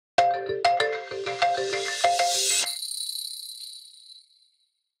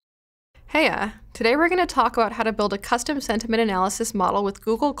Heya! Today we're going to talk about how to build a custom sentiment analysis model with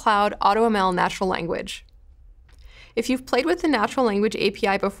Google Cloud AutoML natural language. If you've played with the natural language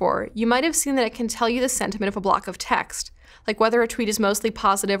API before, you might have seen that it can tell you the sentiment of a block of text, like whether a tweet is mostly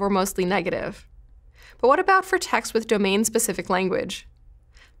positive or mostly negative. But what about for text with domain-specific language?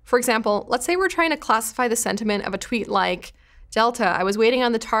 For example, let's say we're trying to classify the sentiment of a tweet like, Delta, I was waiting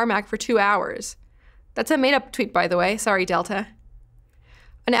on the tarmac for 2 hours. That's a made-up tweet, by the way. Sorry, Delta.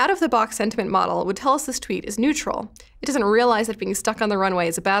 An out-of-the-box sentiment model would tell us this tweet is neutral. It doesn't realize that being stuck on the runway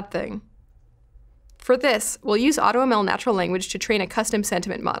is a bad thing. For this, we'll use AutoML natural language to train a custom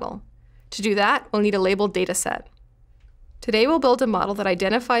sentiment model. To do that, we'll need a labeled dataset. Today we'll build a model that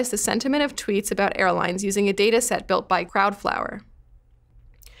identifies the sentiment of tweets about airlines using a dataset built by Crowdflower.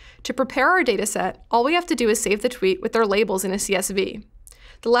 To prepare our dataset, all we have to do is save the tweet with their labels in a CSV.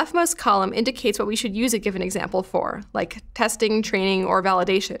 The leftmost column indicates what we should use a given example for, like testing, training, or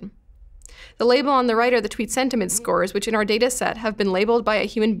validation. The label on the right are the tweet sentiment scores, which in our dataset have been labeled by a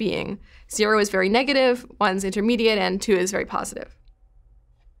human being. 0 is very negative, 1 is intermediate, and 2 is very positive.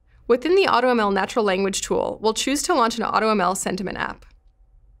 Within the AutoML natural language tool, we'll choose to launch an AutoML sentiment app.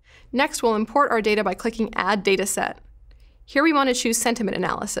 Next, we'll import our data by clicking Add Dataset. Here we want to choose sentiment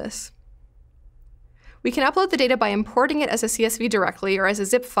analysis. We can upload the data by importing it as a CSV directly or as a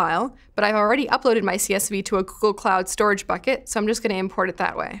zip file, but I've already uploaded my CSV to a Google Cloud storage bucket, so I'm just going to import it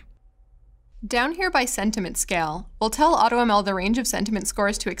that way. Down here by sentiment scale, we'll tell AutoML the range of sentiment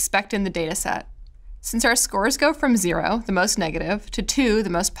scores to expect in the dataset. Since our scores go from 0, the most negative, to 2, the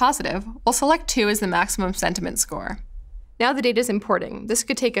most positive, we'll select 2 as the maximum sentiment score. Now the data is importing. This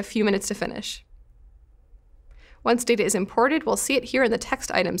could take a few minutes to finish. Once data is imported, we'll see it here in the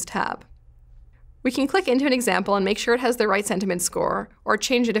Text Items tab. We can click into an example and make sure it has the right sentiment score, or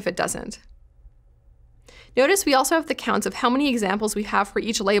change it if it doesn't. Notice we also have the counts of how many examples we have for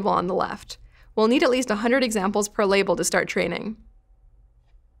each label on the left. We'll need at least 100 examples per label to start training.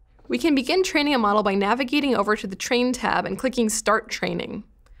 We can begin training a model by navigating over to the Train tab and clicking Start Training.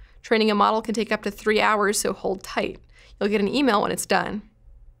 Training a model can take up to 3 hours, so hold tight. You'll get an email when it's done.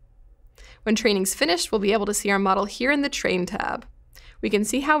 When training's finished, we'll be able to see our model here in the Train tab. We can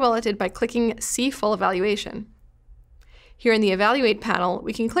see how well it did by clicking See Full Evaluation. Here in the Evaluate panel,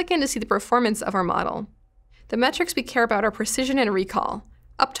 we can click in to see the performance of our model. The metrics we care about are precision and recall.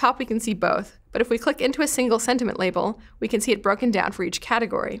 Up top we can see both, but if we click into a single sentiment label, we can see it broken down for each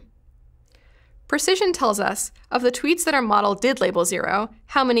category. Precision tells us, of the tweets that our model did label 0,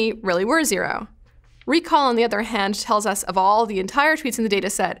 how many really were 0. Recall, on the other hand, tells us of all the entire tweets in the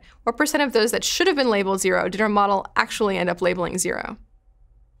dataset, what percent of those that should have been labeled 0 did our model actually end up labeling 0.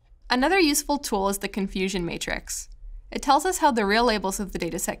 Another useful tool is the confusion matrix. It tells us how the real labels of the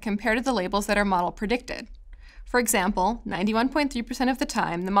dataset compare to the labels that our model predicted. For example, 91.3% of the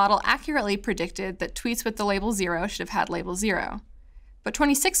time, the model accurately predicted that tweets with the label 0 should have had label 0. But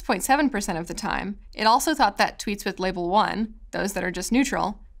 26.7% of the time, it also thought that tweets with label 1, those that are just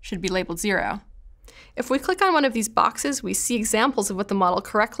neutral, should be labeled 0. If we click on one of these boxes, we see examples of what the model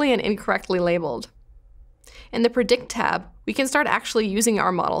correctly and incorrectly labeled. In the Predict tab, we can start actually using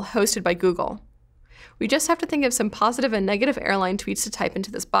our model hosted by Google. We just have to think of some positive and negative airline tweets to type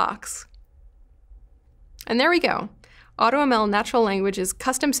into this box. And there we go. AutoML Natural Language's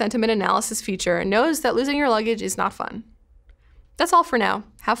custom sentiment analysis feature knows that losing your luggage is not fun. That's all for now.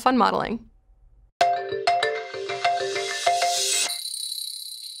 Have fun modeling.